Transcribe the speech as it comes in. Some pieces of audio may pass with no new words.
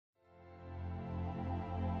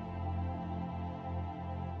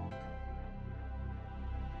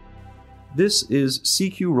This is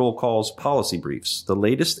CQ Roll Call's Policy Briefs, the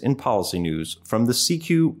latest in policy news from the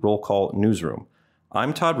CQ Roll Call newsroom.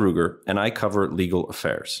 I'm Todd Ruger, and I cover legal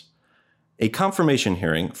affairs. A confirmation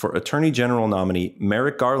hearing for Attorney General nominee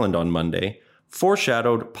Merrick Garland on Monday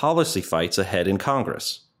foreshadowed policy fights ahead in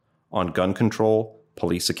Congress on gun control,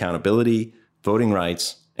 police accountability, voting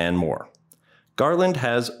rights, and more. Garland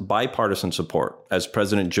has bipartisan support as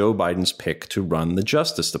President Joe Biden's pick to run the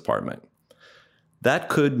Justice Department. That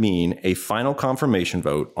could mean a final confirmation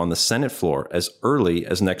vote on the Senate floor as early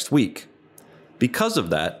as next week. Because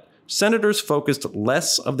of that, senators focused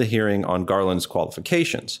less of the hearing on Garland's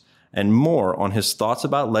qualifications and more on his thoughts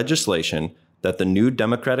about legislation that the new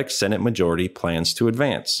Democratic Senate majority plans to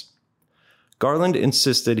advance. Garland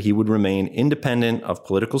insisted he would remain independent of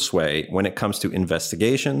political sway when it comes to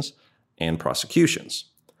investigations and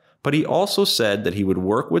prosecutions. But he also said that he would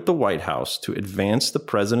work with the White House to advance the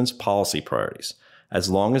president's policy priorities, as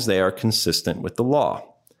long as they are consistent with the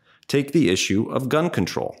law. Take the issue of gun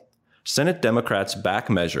control. Senate Democrats back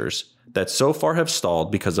measures that so far have stalled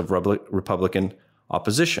because of Republican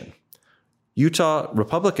opposition. Utah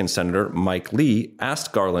Republican Senator Mike Lee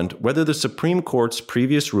asked Garland whether the Supreme Court's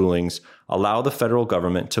previous rulings allow the federal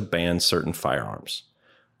government to ban certain firearms.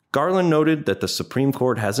 Garland noted that the Supreme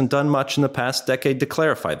Court hasn't done much in the past decade to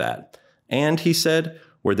clarify that, and he said,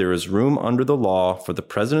 where there is room under the law for the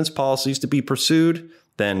president's policies to be pursued,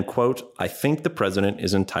 then, quote, I think the president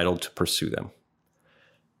is entitled to pursue them.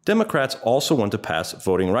 Democrats also want to pass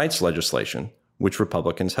voting rights legislation, which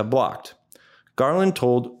Republicans have blocked. Garland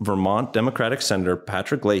told Vermont Democratic Senator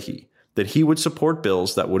Patrick Leahy that he would support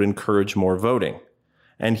bills that would encourage more voting.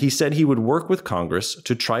 And he said he would work with Congress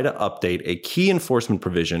to try to update a key enforcement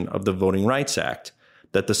provision of the Voting Rights Act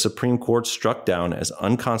that the Supreme Court struck down as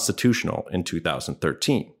unconstitutional in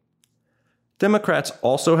 2013. Democrats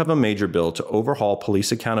also have a major bill to overhaul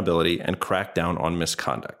police accountability and crack down on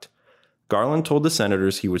misconduct. Garland told the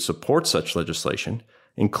senators he would support such legislation,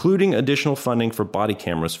 including additional funding for body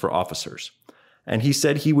cameras for officers. And he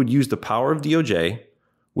said he would use the power of DOJ,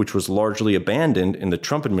 which was largely abandoned in the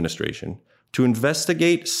Trump administration, to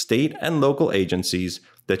investigate state and local agencies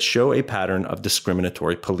that show a pattern of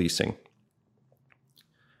discriminatory policing.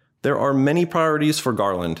 There are many priorities for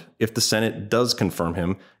Garland if the Senate does confirm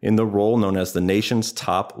him in the role known as the nation's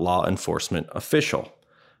top law enforcement official.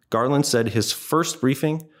 Garland said his first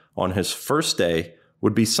briefing on his first day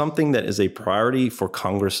would be something that is a priority for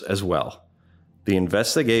Congress as well: the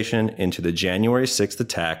investigation into the January 6th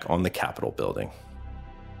attack on the Capitol building.